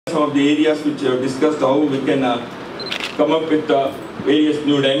some of the areas which we have discussed, how we can come up with various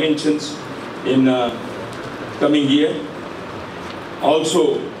new dimensions in coming year.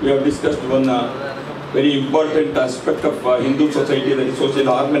 Also, we have discussed one very important aspect of Hindu society, that is social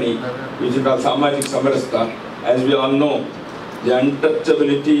harmony, which is called Samajik Samarastha. As we all know, the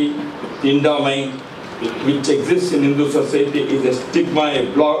untouchability, the endowment which exists in Hindu society is a stigma,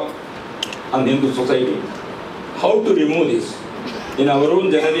 a block on Hindu society. How to remove this? In our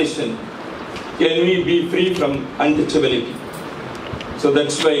own generation, can we be free from untouchability? So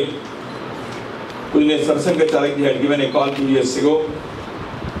that's why Pujane Sarsanga Charaki had given a call 2 years ago,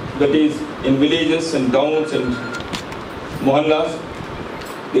 that is in villages and towns and mohallas,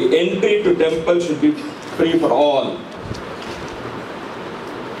 the entry to temple should be free for all.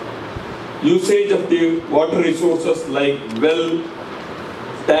 Usage of the water resources like well,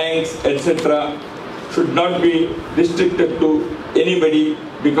 tanks, etc. should not be restricted to anybody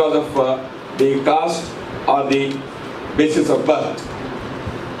because of the caste or the basis of birth.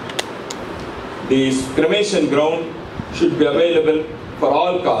 The cremation ground should be available for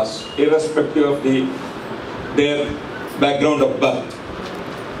all castes, irrespective of their background of birth.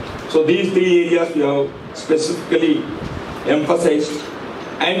 So these three areas we have specifically emphasized,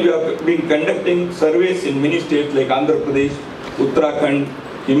 and we have been conducting surveys in many states like Andhra Pradesh, Uttarakhand,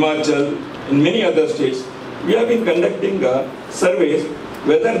 Himachal, in many other states. We have been conducting surveys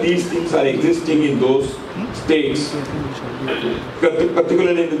whether these things are existing in those states,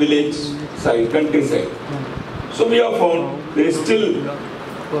 particularly in the village side, countryside. So we have found there is still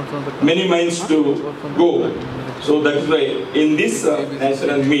many miles to go. So that's why in this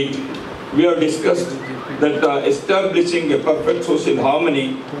national meet, we have discussed that establishing a perfect social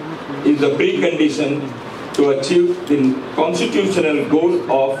harmony is the precondition to achieve the constitutional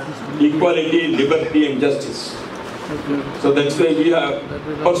goal of equality, liberty and justice. So that's why we are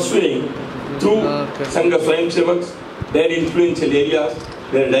pursuing through Sangha Swayamsevaks, their influential areas,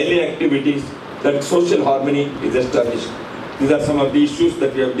 their daily activities, that social harmony is established. These are some of the issues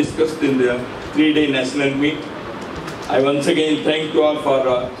that we have discussed in the 3-day national meet. I once again thank you all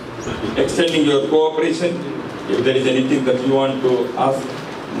for extending your cooperation. If there is anything that you want to ask,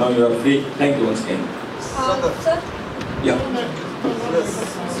 now you are free. Thank you once again. Sir? Yeah. The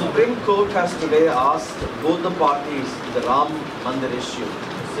Supreme Court has today asked both the parties the Ram Mandir issue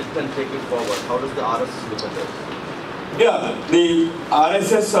to sit and take it forward. How does the RSS look at this? Yeah, the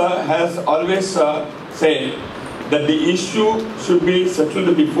RSS has always said that the issue should be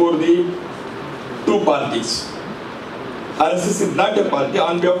settled before the two parties. RSS is not a party.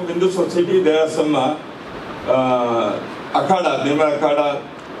 On behalf of Hindu society, there are some Akhada, Nirmal Akhada,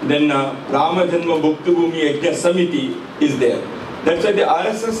 then Rama Janma Bhakti Bhumi Yajna Samiti is there. That's why the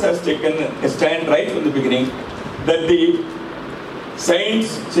RSS has taken a stand right from the beginning that the saints,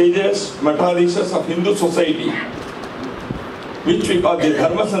 sages, Matadishas of Hindu society, which we call the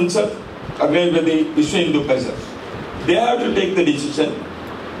Dharma Sansad, organized by the Vishwa Hindu Parishad, they have to take the decision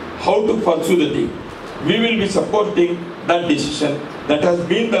how to pursue the thing. We will be supporting that decision. That has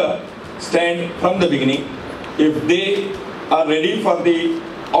been the stand from the beginning. If they are ready for the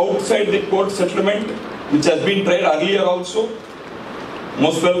outside the court settlement, which has been tried earlier also,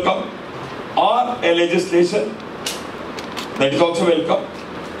 most welcome, or a legislation, that is also welcome.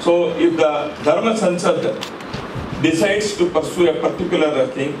 So if the Dharma Sansad decides to pursue a particular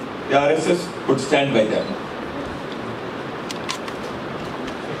thing, the RSS would stand by that.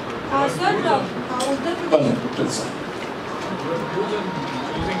 Sir,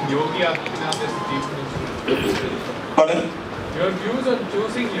 choosing Yogi Adityanath as Chief Minister. Pardon? Your views on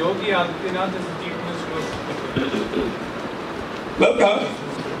choosing Yogi Adityanath as Chief Minister? Welcome.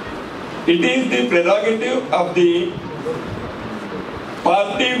 It is the prerogative of the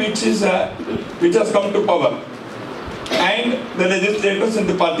party which has come to power and the legislators and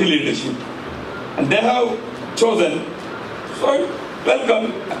the party leadership. And they have chosen. So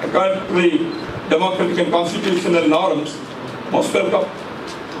welcome, according to the democratic and constitutional norms, most welcome.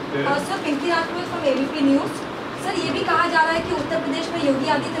 Sir Pinky Rajput from ABP news. Sir ये भी कहा जा रहा है कि उत्तर प्रदेश में योगी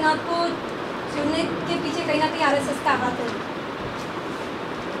आदित्यनाथ को चुनने के पीछे कहीं ना कहीं आरएसएस का हाथ है।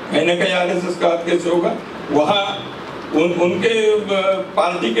 कहीं ना कहीं आरएसएस का हाथ कैसे होगा? वहाँ उनके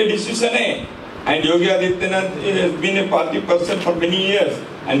पार्टी के डिसीजन है। And Yogi Adityanath has been a party person for many years,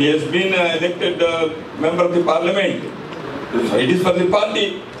 and he has been elected member of the parliament. So it is for the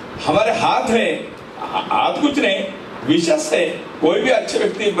party. हमारे हाथ है, हाथ कुछ नहीं, विशेष है। कोई भी अच्छे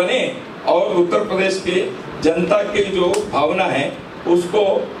व्यक्ति बने और उत्तर प्रदेश के जनता के जो भावना है उसको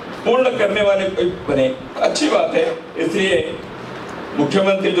पूर्ण करने वाले बने, अच्छी बात है। इसलिए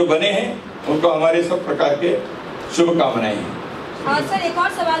मुख्यमंत्री जो बने हैं उनको हमारे सब प्रकार के शुभकामनाएं हैं। सर एक और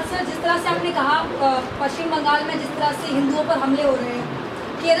सवाल सर, जिस तरह से आपने कहा पश्चिम बंगाल में जिस तरह से हिंदुओं पर हमले हो रहे हैं,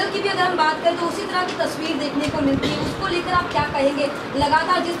 केरल की भी अगर हम बात करें तो उसी तरह की तस्वीर देखने को मिलती है, उसको लेकर आप क्या कहेंगे?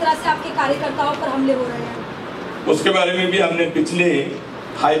 लगातार जिस तरह से आपके कार्यकर्ताओं पर हमले हो रहे हैं, उसके बारे में भी हमने पिछले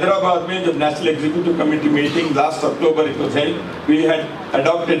हैदराबाद में जब national executive committee meeting last October it was held, we had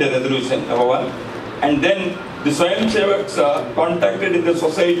adopted a resolution number 1, and then the स्वयंसेवक्स contacted in the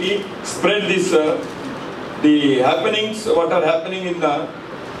society, spread this the happenings what are happening in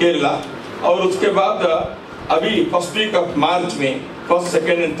Kerala, और उसके बाद अभी first week of March में, 1st,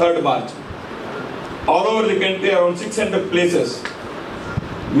 2nd and 3rd March, all over the country around 600 places,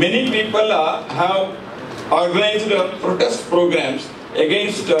 many people have organized protest programs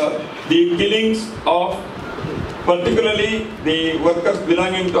against the killings of particularly the workers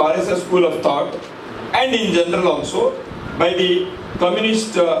belonging to RSS school of thought, and in general also by the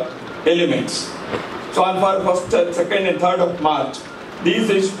communist elements. So on for 1st, 2nd and 3rd of March, these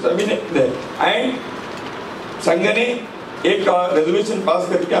issues have been there. And संघ ने एक resolution pass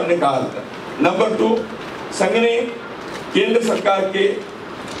करके हमने कहा था। Number 2, संघ ने केंद्र सरकार के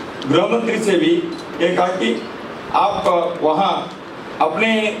गृह मंत्री से भी ये कहा कि आप वहाँ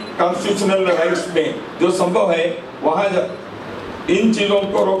अपने कॉन्स्टिट्यूशनल राइट्स में जो संभव है वहाँ इन चीजों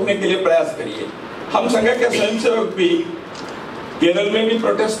को रोकने के लिए प्रयास करिए। हम संघ के स्वयंसेवक भी केरल में भी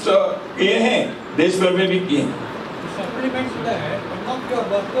प्रोटेस्ट किए हैं, देश भर में भी किए हैं। Supplements to that, one of your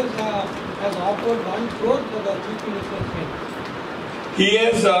workers has offered 1 crore for the Chief Minister's name. He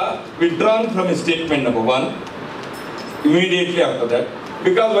has withdrawn from his statement number 1 immediately after that,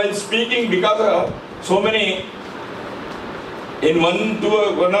 because while speaking, because so many in 1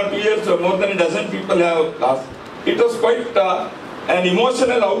 or 2 years more than a dozen people have lost. It was quite an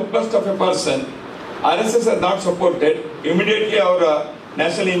emotional outburst of a person. RSS has not supported. Immediately our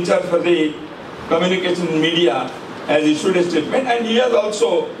national in charge for the communication media has issued a statement, and he has also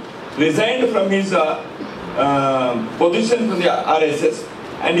resigned from his position from the RSS,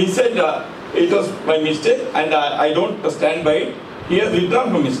 and he said it was my mistake and I don't stand by it. He has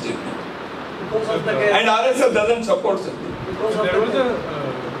withdrawn from his statement. And RSS doesn't support it. There was a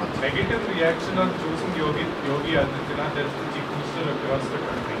negative reaction on choosing Yogi Adityanath as the Chief Minister across the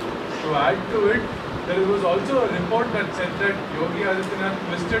country. To add to it, there was also a report that said that Yogi Adityanath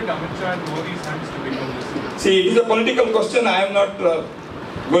twisted Amit Shah and Modi's hands to become the CM. See, it is a political question. I am not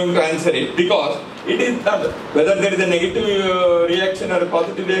going to answer it, because it is not whether there is a negative reaction or a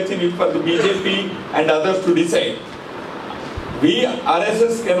positive reaction is for the BJP and others to decide. We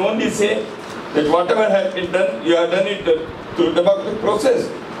RSS can only say that whatever has been done, you have done it through democratic process,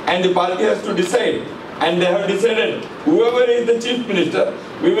 and the party has to decide. And they have decided, whoever is the Chief Minister,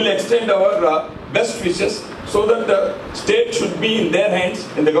 we will extend our best wishes so that the state should be in their hands,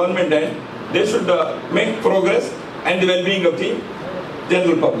 in the government hand. They should make progress and the well-being of the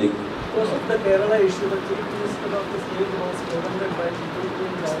general public. Because of the Kerala issue, the Chief Minister of the state was surrounded by people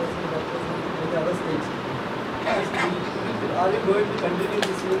in the other states. Are we going to continue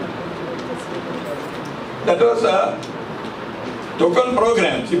this same approach? That was a token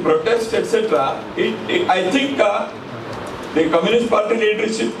program, see, protest, etc. I think the Communist Party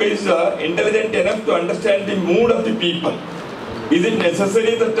leadership is intelligent enough to understand the mood of the people. Is it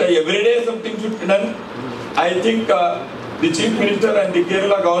necessary that every day something should be done? I think the Chief Minister and the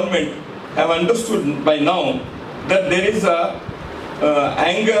Kerala government have understood by now that there is a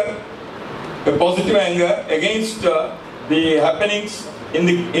positive anger against the happenings in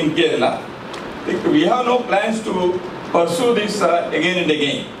Kerala. We have no plans to pursue this again and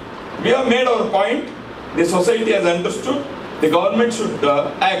again. We have made our point. The society has understood. The government should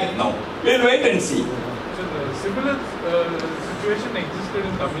act now. We will wait and see. So the similar situation existed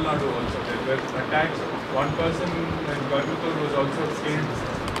in Tamil Nadu also. There were attacks. One person in Coimbatore was also killed.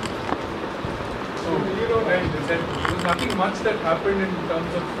 So there was nothing much that happened in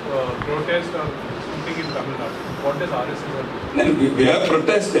terms of protest or something in Tamil Nadu. What does RSS do? We have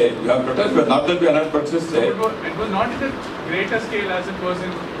protested. But not that we are not protested. So it was not in a greater scale as it was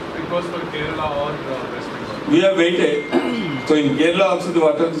for Kerala or West Bengal. We have waited. So in Kerala also,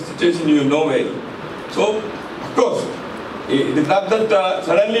 whatever the situation you know well. So of course, it is not that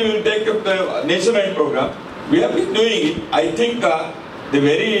suddenly we will take up the nationwide program. We have been doing it. I think the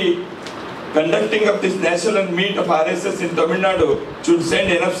very conducting of this national meet of RSS in Tamil Nadu should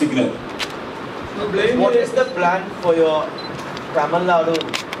send enough signal. What is the plan for your Tamil Nadu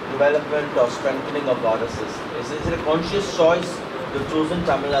development or strengthening of RSS? Is it a conscious choice you've chosen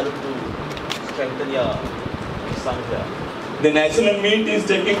Tamil Nadu to strengthen your Sangha? The national meet is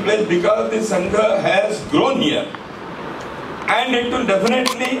taking place because the Sangha has grown here, and it will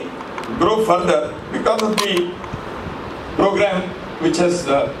definitely grow further because of the program which has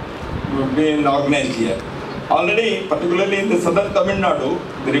been organized here. Already, particularly in the southern Tamil Nadu,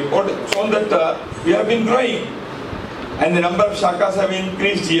 the report has shown that we have been growing and the number of shakas have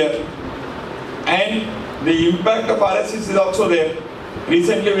increased here, and the impact of RSS is also there.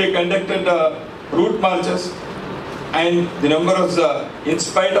 Recently we conducted route marches, and the number of, in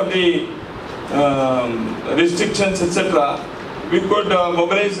spite of the restrictions etc., we could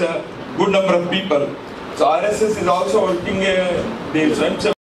mobilize a good number of people. So RSS is also working the